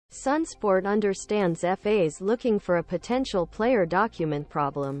SunSport understands FA's looking for a potential player document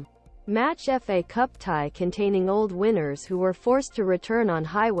problem. Match FA Cup tie containing old winners who were forced to return on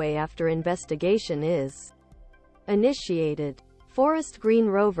highway after investigation is initiated. Forest Green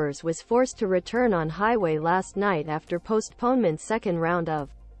Rovers was forced to return on highway last night after postponement second round of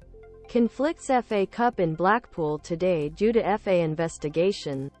conflicts FA Cup in Blackpool today due to FA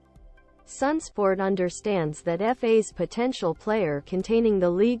investigation. SunSport understands that FA's potential player containing the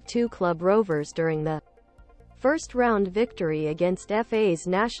League Two Club Rovers during the first round victory against FA's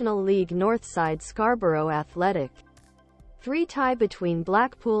National League North side Scarborough Athletic 3 tie between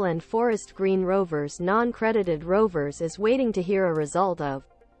Blackpool and Forest Green Rovers non-credited Rovers is waiting to hear a result of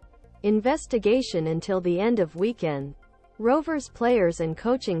investigation until the end of weekend. Rovers players and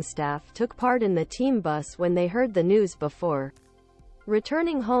coaching staff took part in the team bus when they heard the news before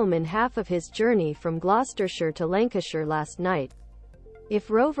returning home in half of his journey from Gloucestershire to Lancashire last night. If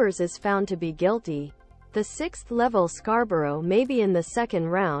Rovers is found to be guilty, the Sixth Level Scarborough may be in the second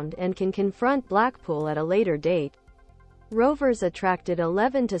round and can confront Blackpool at a later date. Rovers attracted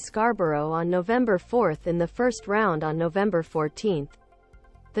 11 to Scarborough on November 4 in the first round on November 14.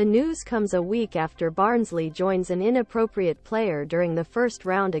 The news comes a week after Barnsley joins an inappropriate player during the first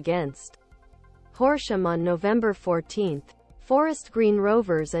round against Horsham on November 14. Forest Green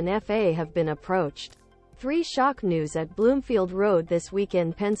Rovers and FA have been approached. 3 shock news at Bloomfield Road this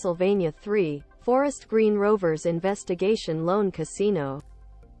weekend. Pennsylvania 3. Forest Green Rovers investigation lone casino.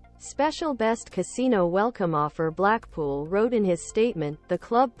 Special best casino welcome offer. Blackpool wrote in his statement, the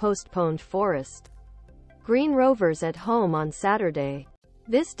club postponed Forest Green Rovers at home on Saturday.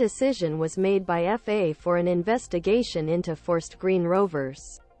 This decision was made by FA for an investigation into Forest Green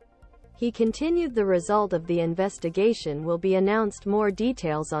Rovers. He continued, the result of the investigation will be announced. More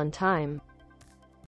details on time.